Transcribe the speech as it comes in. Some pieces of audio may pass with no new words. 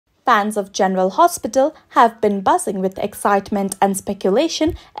Fans of General Hospital have been buzzing with excitement and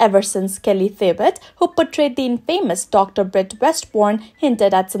speculation ever since Kelly Thiebaud, who portrayed the infamous Dr. Britt Westbourne,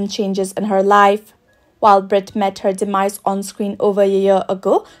 hinted at some changes in her life. While Britt met her demise on screen over a year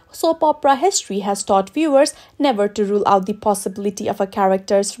ago, soap opera history has taught viewers never to rule out the possibility of a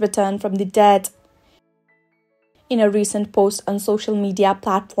character's return from the dead. In a recent post on social media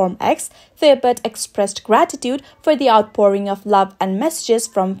platform X, Thiebaud expressed gratitude for the outpouring of love and messages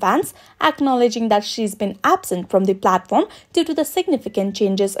from fans, acknowledging that she's been absent from the platform due to the significant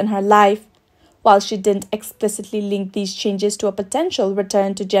changes in her life. While she didn't explicitly link these changes to a potential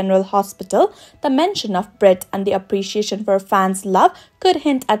return to General Hospital, the mention of Britt and the appreciation for fans' love could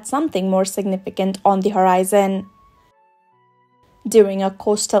hint at something more significant on the horizon. During a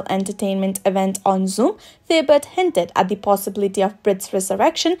Coastal Entertainment event on Zoom, Thiebaud hinted at the possibility of Britt's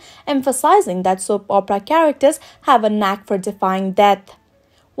resurrection, emphasizing that soap opera characters have a knack for defying death.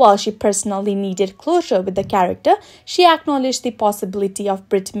 While she personally needed closure with the character, she acknowledged the possibility of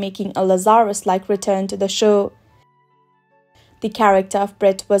Britt making a Lazarus-like return to the show. The character of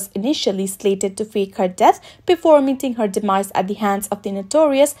Britt was initially slated to fake her death before meeting her demise at the hands of the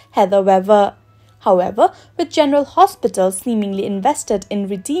notorious Heather Weaver. However, with General Hospital seemingly invested in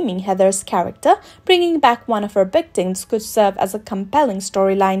redeeming Heather's character, bringing back one of her victims could serve as a compelling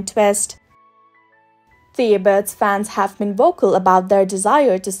storyline twist. Thiebaud's fans have been vocal about their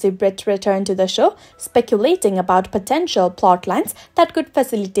desire to see Britt return to the show, speculating about potential plotlines that could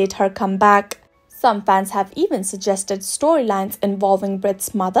facilitate her comeback. Some fans have even suggested storylines involving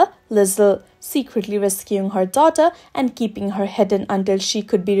Britt's mother, Lizzle, secretly rescuing her daughter and keeping her hidden until she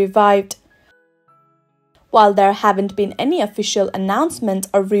could be revived. While there haven't been any official announcement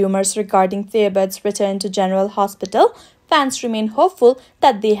or rumors regarding Thiebaud's return to General Hospital, fans remain hopeful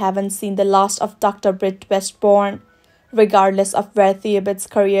that they haven't seen the last of Dr. Britt Westbourne. Regardless of where Thiebaud's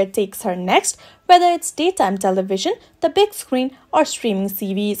career takes her next, whether it's daytime television, the big screen, or streaming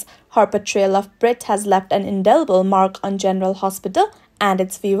series, her portrayal of Britt has left an indelible mark on General Hospital and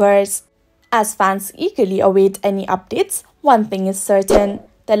its viewers. As fans eagerly await any updates, one thing is certain: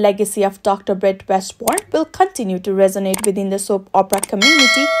 the legacy of Dr. Britt Westbourne will continue to resonate within the soap opera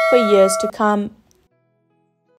community for years to come.